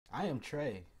I am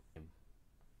Trey.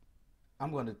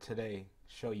 I'm going to today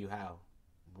show you how.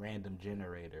 Random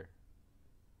generator.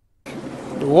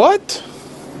 What?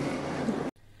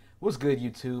 What's good,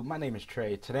 YouTube? My name is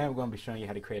Trey. Today I'm going to be showing you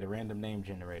how to create a random name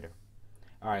generator.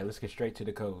 Alright, let's get straight to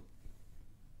the code.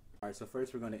 Alright, so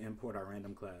first we're going to import our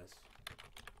random class.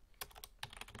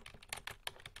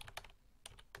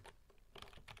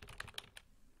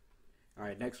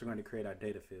 Alright, next we're going to create our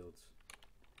data fields.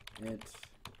 Int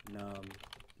num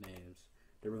names.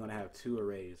 Then we're going to have two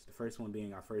arrays. The first one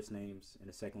being our first names and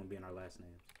the second one being our last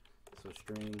names. So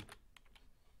string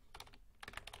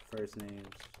first names,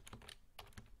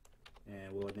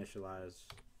 and we'll initialize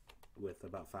with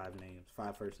about five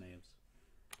first names.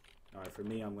 Alright, for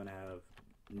me I'm going to have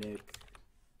Nick,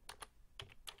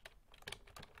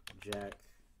 Jack,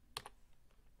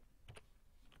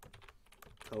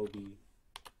 Kobe,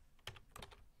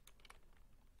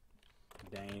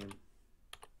 Dame,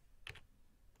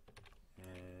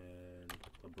 and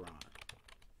LeBron.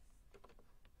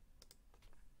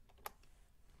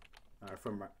 Alright,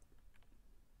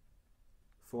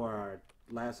 for our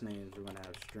last names, we're going to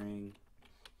have string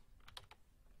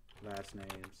last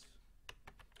names.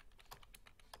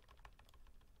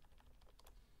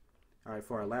 Alright,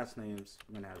 for our last names,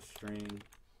 we're going to have string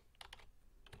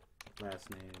last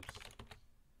names,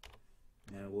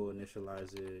 and we'll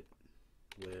initialize it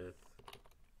with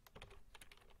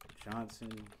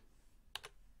Johnson,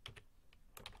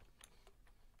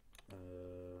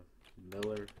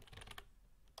 Miller,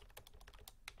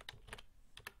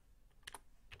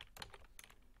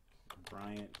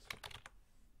 Bryant,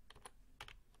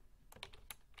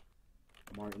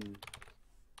 Martin,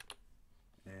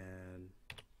 and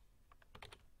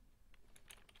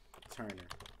Turner.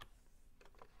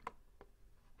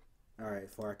 Alright,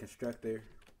 for our constructor,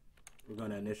 we're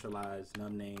going to initialize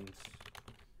num names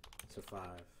to 5.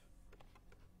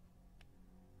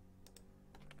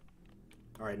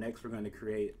 Alright, next we're going to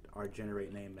create our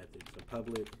generate name method. So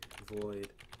public void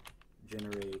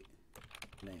generate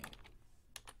name.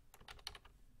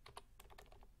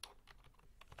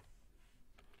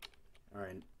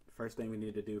 Alright, first thing we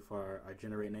need to do for our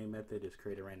generate name method is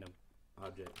create a random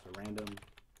object. So random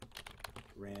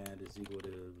rand is equal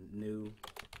to new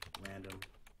random.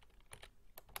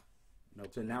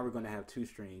 Nope. So now we're going to have two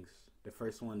strings. The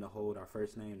first one to hold our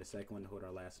first name, the second one to hold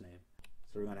our last name.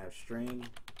 So we're going to have string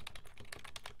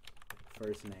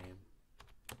first name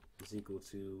is equal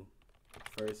to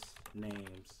first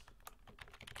names.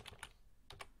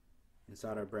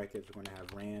 Inside our brackets, we're going to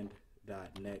have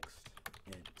rand.next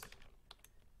int.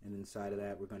 And inside of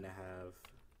that, we're going to have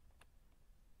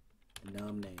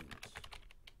num names.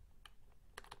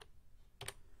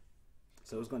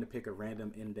 So it's going to pick a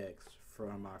random index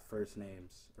from our first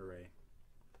names array.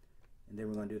 And then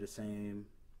we're going to do the same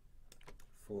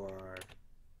for our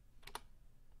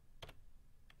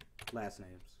last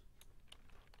names.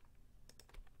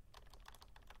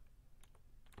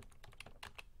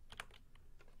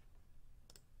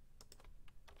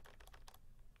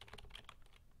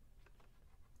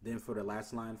 Then for the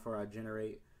last line for our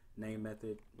generate name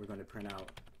method, we're going to print out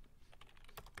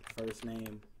first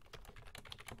name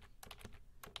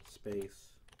space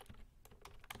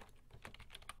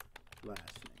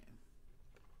last name.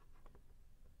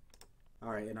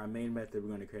 Alright, in our main method, we're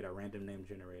going to create a random name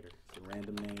generator. So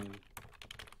random name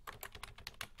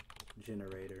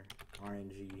generator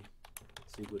RNG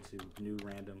is equal to new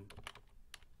random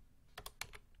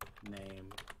name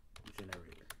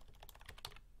generator.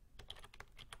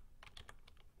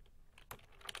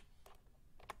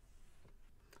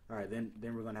 Alright, then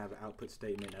we're going to have an output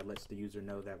statement that lets the user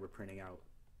know that we're printing out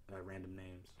random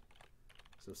names.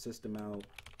 So system out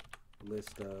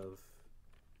list of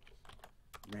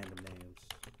random names.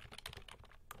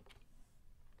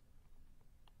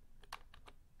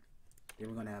 Then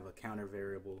we're going to have a counter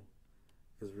variable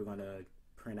because we're going to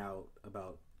print out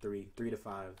about three to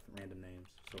five random names.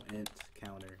 So int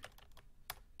counter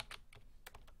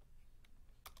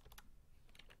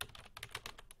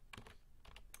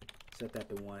set that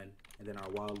to 1, and then our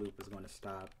while loop is going to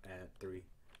stop at 3.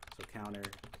 So counter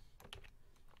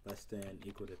less than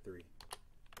equal to 3.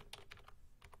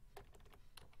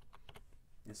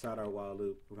 Inside our while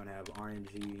loop, we're going to have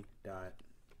RNG dot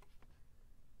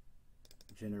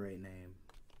generate name,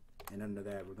 and under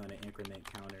that we're going to increment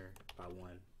counter by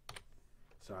 1.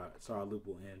 So our loop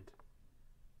will end.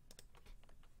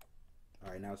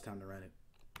 Alright, now it's time to run it.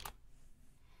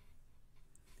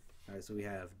 Alright, so we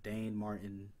have Dane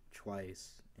Martin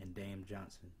twice and Dame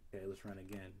Johnson. Okay, let's run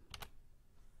again.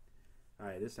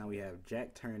 Alright, this time we have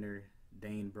Jack Turner,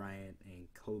 Dane Bryant, and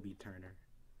Kobe Turner.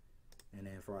 And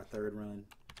then for our third run,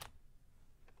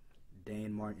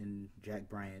 Dane Martin, Jack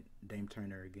Bryant, Dame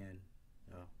Turner again.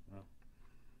 Oh, well.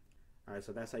 All right,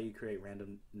 so that's how you create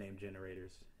random name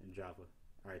generators in Java.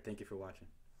 All right, thank you for watching.